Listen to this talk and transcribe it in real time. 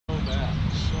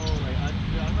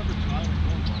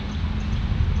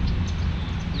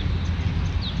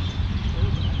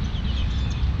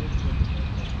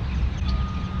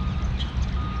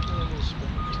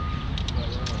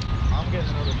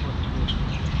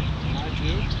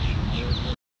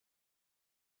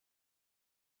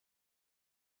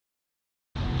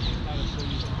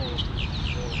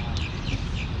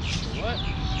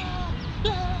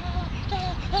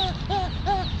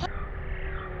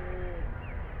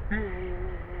Smoke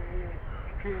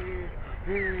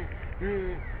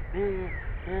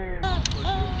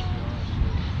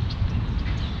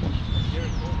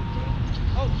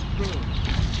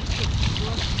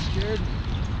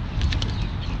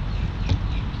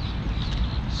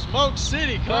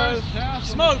City, cuz.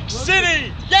 Smoke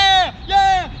City! Yeah!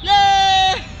 Yeah!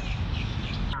 Yeah!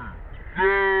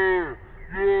 Yeah!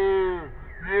 Yeah!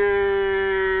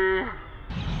 Yeah!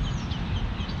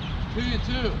 2 and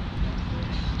 2.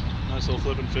 Nice little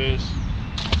flipping fish.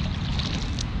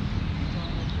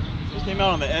 He came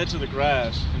out on the edge of the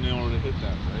grass in order to hit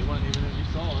that. So he wasn't even if you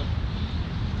saw it.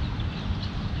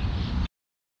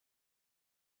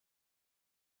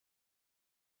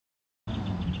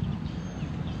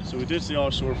 So we did see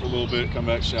offshore for a little bit, come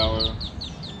back shallow.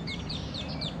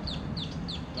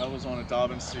 That was on a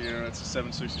Dobbins Sierra. It's a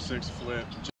 766 flip.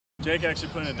 Jake actually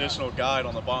put an additional guide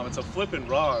on the bottom. It's a flipping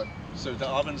rod, so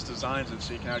Dobbins designs it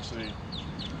so you can actually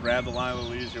grab the line a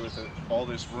little easier with all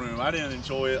this room. I didn't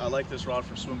enjoy it. I like this rod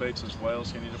for swim baits as well,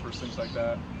 skinny dippers, things like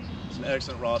that. It's an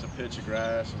excellent rod to pitch a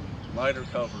grass and lighter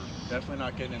cover. Definitely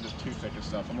not getting into too thick of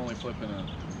stuff. I'm only flipping a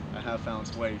half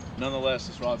ounce weight. Nonetheless,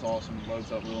 this rod's awesome.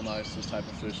 Loads up real nice, this type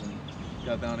of fishing.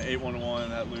 Got down to 8-1-1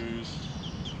 at Lew's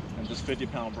and just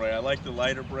 50-pound braid. I like the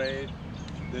lighter braid.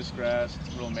 This grass,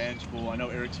 it's real manageable. I know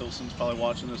Eric Tilson's probably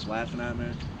watching this laughing at me.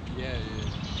 Yeah, yeah.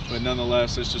 But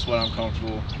nonetheless, it's just what I'm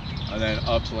comfortable. And then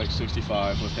up to like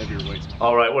 65 with heavier weights.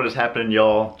 All right, what is happening,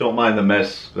 y'all? Don't mind the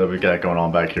mess that we got going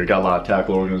on back here. Got a lot of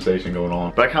tackle organization going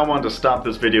on. But I kind of wanted to stop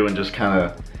this video and just kind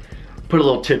of put a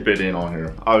little tidbit in on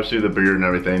here. Obviously the beard and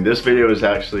everything. This video is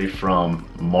actually from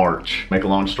March. Make a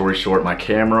long story short, my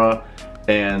camera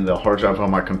and the hard drive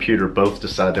on my computer both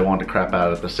decided they wanted to crap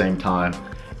out at the same time.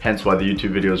 Hence why the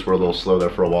YouTube videos were a little slow there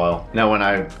for a while. Now when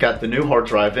I got the new hard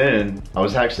drive in, I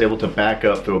was actually able to back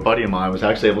up through a buddy of mine. I was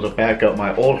actually able to back up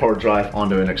my old hard drive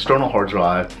onto an external hard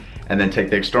drive and then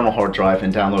take the external hard drive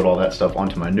and download all that stuff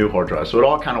onto my new hard drive. So it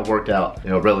all kind of worked out,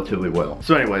 you know, relatively well.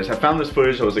 So anyways, I found this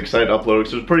footage. I was excited to upload it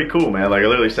because it was pretty cool, man. Like I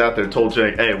literally sat there, told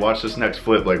Jake, hey, watch this next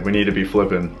flip. Like we need to be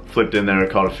flipping. Flipped in there,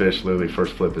 caught a fish, literally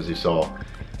first flip as you saw.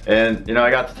 And you know,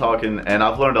 I got to talking and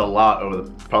I've learned a lot over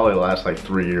probably the last like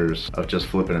 3 years of just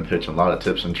flipping and pitching. A lot of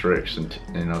tips and tricks and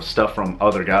you know, stuff from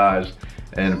other guys.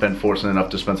 And I've been fortunate enough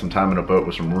to spend some time in a boat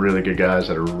with some really good guys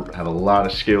that have a lot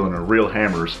of skill and are real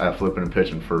hammers at flipping and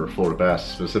pitching for Florida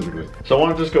bass specifically. So I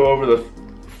want to just go over the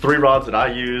 3 rods that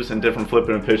I use in different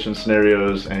flipping and pitching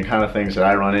scenarios and kind of things that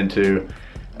I run into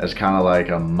as kind of like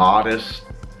a modest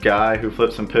guy who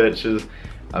flips and pitches.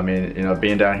 I mean, you know,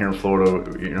 being down here in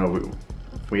Florida, you know,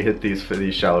 we hit these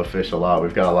shallow fish a lot.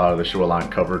 We've got a lot of the shoreline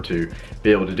covered to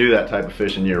be able to do that type of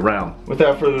fishing year round.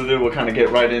 Without further ado, we'll kind of get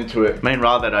right into it. Main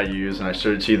rod that I use, and I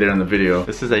showed it to you there in the video.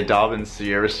 This is a Dobbins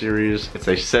Sierra series. It's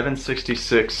a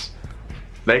 766.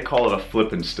 They call it a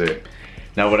flipping stick.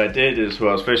 Now what I did is, who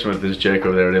I was fishing with is Jake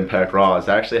over there at Impact Rods.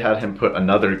 I actually had him put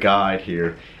another guide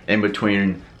here in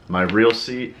between my reel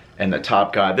seat and the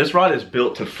top guide. This rod is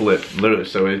built to flip, literally,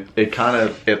 so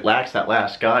it lacks that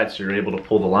last guide, so you're able to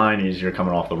pull the line easier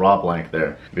coming off the rod blank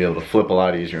there. Be able to flip a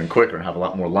lot easier and quicker and have a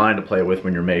lot more line to play with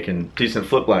when you're making decent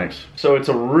flip lengths. So it's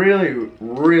a really,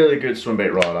 really good swim bait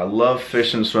rod. I love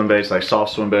fishing swim baits, like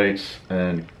soft swim baits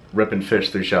and ripping fish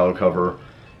through shallow cover.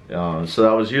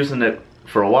 So I was using it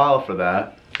for a while for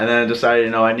that. And then I decided,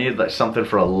 you know, I needed like something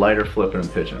for a lighter flipping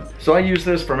and pitching. So I use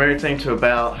this from everything to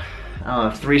about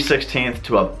 3/16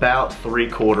 to about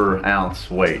 3/4 ounce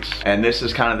weights. And this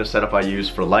is kind of the setup I use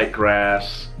for light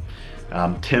grass,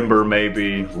 timber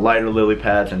maybe, lighter lily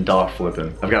pads, and dock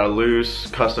flipping. I've got a loose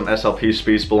custom SLP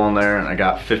speed spool on there, and I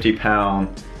got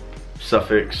 50-pound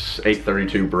Suffix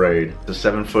 832 braid. It's a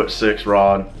 7'6"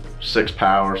 rod, 6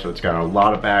 power, so it's got a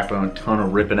lot of backbone, ton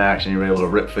of ripping action. You're able to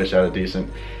rip fish out of decent,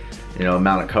 you know,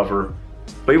 amount of cover.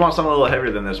 But you want something a little heavier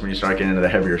than this when you start getting into the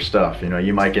heavier stuff. You know,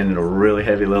 you might get into really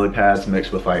heavy lily pads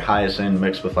mixed with like hyacinth,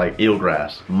 mixed with like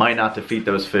eelgrass. Might not defeat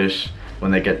those fish when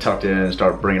they get tucked in and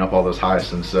start bringing up all those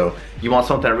hyacinths. So you want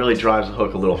something that really drives the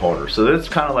hook a little harder. So that's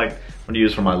kind of like what I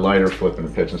use for my lighter flipping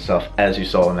and pitching stuff, as you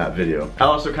saw in that video. I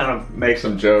also kind of make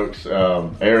some jokes.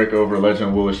 Eric over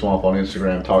Legend Woolly Swamp on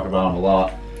Instagram, talk about him a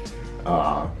lot.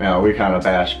 You know, we kind of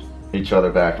bash each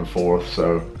other back and forth,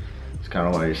 so kind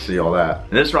of why you see all that.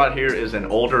 And this rod here is an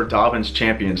older Dobbins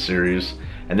Champion series,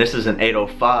 and this is an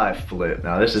 805 flip.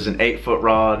 Now this is an 8-foot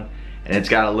rod, and it's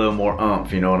got a little more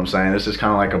oomph, you know what I'm saying? This is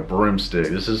kind of like a broomstick.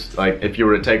 This is like if you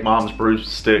were to take mom's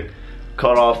broomstick,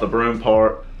 cut off the broom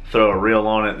part, throw a reel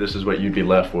on it, this is what you'd be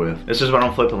left with. This is what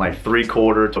I'm flipping, like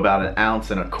 3/4 to about 1.25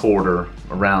 ounces,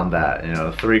 around that. You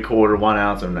know, 3/4, 1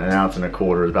 ounce, and 1.25 ounces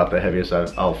is about the heaviest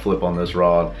I'll flip on this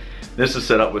rod. This is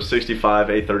set up with 65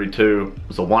 832.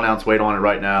 It's a 1 ounce weight on it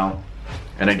right now.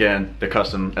 And again, the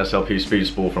custom SLP speed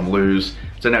spool from Lew's.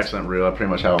 It's an excellent reel. I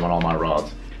pretty much have them on all my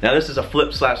rods. Now this is a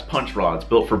flip/punch rod. It's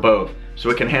built for both, so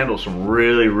it can handle some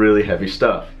really, really heavy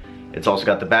stuff. It's also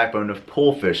got the backbone to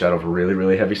pull fish out of really,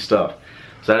 really heavy stuff.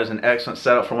 So that is an excellent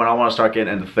setup for when I want to start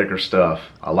getting into thicker stuff.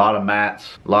 A lot of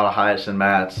mats, a lot of hyacinth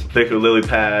mats, thicker lily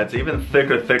pads, even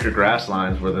thicker grass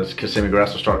lines where this Kissimmee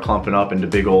grass will start clumping up into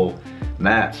big old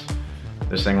mats.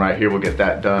 This thing right here will get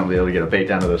that done. We'll be able to get a bait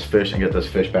down to those fish and get those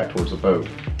fish back towards the boat.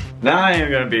 Now I ain't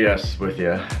gonna BS with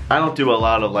you. I don't do a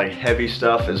lot of like heavy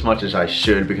stuff as much as I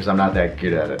should because I'm not that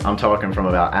good at it. I'm talking from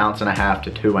about 1.5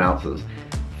 ounces to 2 ounces.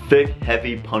 Thick,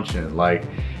 heavy punching. Like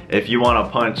if you want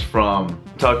to punch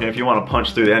if you want to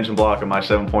punch through the engine block of my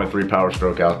 7.3 power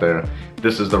stroke out there,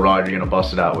 this is the rod you're gonna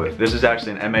bust it out with. This is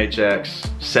actually an MHX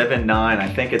 7.9, I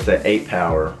think it's an 8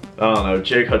 power. I don't know,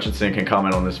 Jake Hutchinson can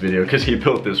comment on this video because he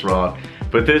built this rod.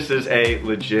 But this is a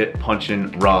legit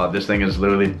punching rod. This thing is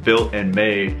literally built and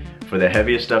made for the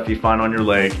heaviest stuff you find on your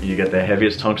lake. You get the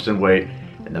heaviest tungsten weight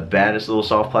and the baddest little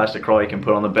soft plastic crawl you can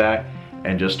put on the back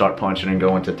and just start punching and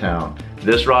going to town.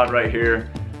 This rod right here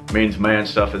means man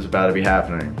stuff is about to be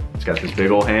happening. It's got this big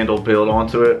old handle built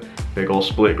onto it, big old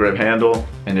split grip handle,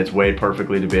 and it's weighed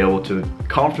perfectly to be able to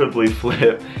comfortably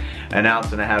flip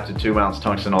 1.5 ounces to 2 ounce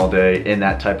tungsten all day in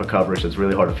that type of coverage. It's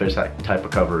really hard to fish that type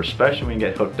of cover, especially when you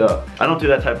get hooked up. I don't do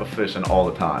that type of fishing all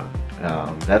the time.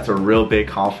 That's a real big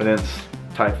confidence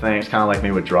type thing. It's kind of like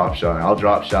me with drop shot. I'll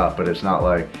drop shot, but it's not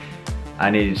like I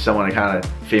need someone to kind of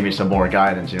feed me some more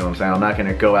guidance, you know what I'm saying? I'm not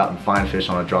gonna go out and find fish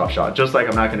on a drop shot, just like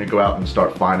I'm not gonna go out and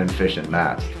start finding fish in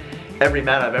mats. Every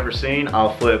mat I've ever seen,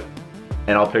 I'll flip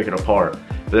and I'll pick it apart.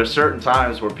 But there's certain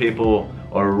times where people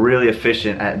are really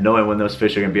efficient at knowing when those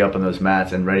fish are gonna be up on those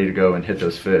mats and ready to go and hit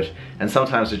those fish. And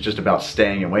sometimes it's just about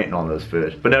staying and waiting on those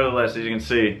fish. But nevertheless, as you can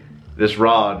see, this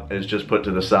rod is just put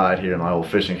to the side here in my old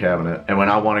fishing cabinet. And when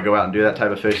I want to go out and do that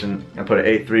type of fishing, I put an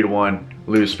 8-3-1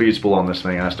 Lew's speed spool on this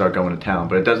thing and I start going to town.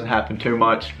 But it doesn't happen too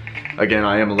much. Again,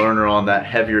 I am a learner on that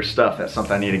heavier stuff. That's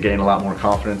something I need to gain a lot more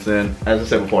confidence in. As I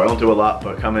said before, I don't do a lot,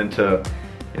 but come into,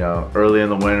 you know, early in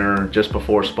the winter, just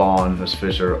before spawn, those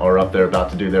fish are up there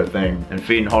about to do their thing. And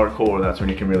feeding hardcore, that's when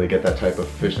you can really get that type of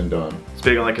fishing done. It's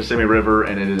big on the Kissimmee River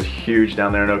and it is huge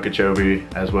down there in Okeechobee,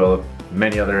 as well as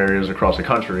many other areas across the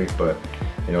country. But,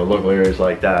 you know, local areas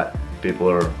like that, people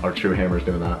are true hammers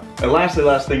doing that. And lastly,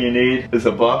 last thing you need is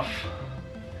a buff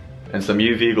and some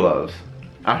UV gloves.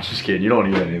 I'm just kidding, you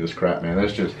don't need any of this crap, man.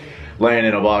 That's just laying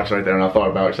in a box right there and I thought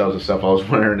about it because that was the stuff I was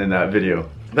wearing in that video.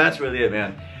 That's really it,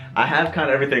 man. I have kind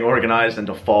of everything organized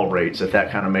into fall rates, if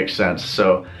that kind of makes sense.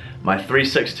 So my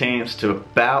 3/16 to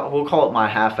about, we'll call it my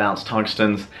 1/2 ounce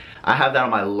tungstens, I have that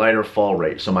on my lighter fall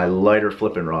rate, so my lighter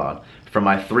flipping rod. From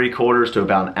my 3/4 to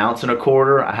about 1.25 ounces,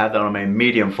 I have that on my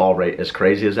medium fall rate. As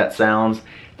crazy as that sounds,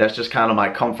 that's just kind of my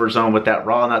comfort zone with that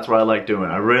rod, and that's what I like doing.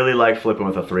 I really like flipping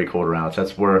with a 3/4 ounce.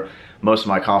 That's where most of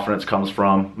my confidence comes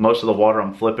from. Most of the water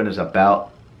I'm flipping is about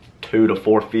 2 to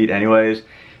 4 feet anyways.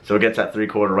 So it gets that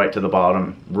 3/4 right to the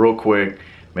bottom real quick.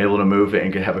 I'm able to move it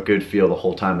and have a good feel the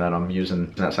whole time that I'm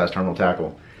using that size terminal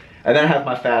tackle. And then I have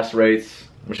my fast rates,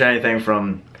 which are anything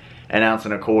from 1.25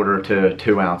 ounces to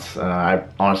 2 ounce. I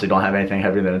honestly don't have anything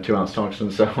heavier than a 2 ounce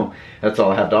tungsten, so that's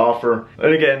all I have to offer.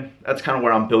 And again, that's kind of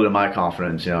where I'm building my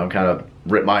confidence. You know, I'm kind of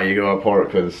rip my ego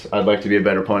apart because I'd like to be a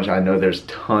better puncher. I know there's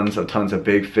tons of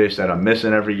big fish that I'm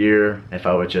missing every year if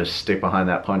I would just stick behind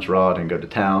that punch rod and go to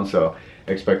town. So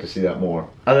expect to see that more.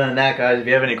 Other than that, guys, if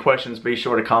you have any questions, be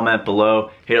sure to comment below.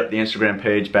 Hit up the Instagram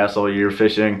page, Bass All Year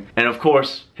Fishing. And of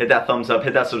course, hit that thumbs up,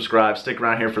 hit that subscribe, stick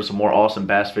around here for some more awesome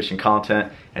bass fishing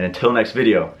content. And until next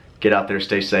video, get out there,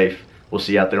 stay safe. We'll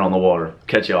see you out there on the water.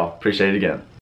 Catch y'all. Appreciate it again.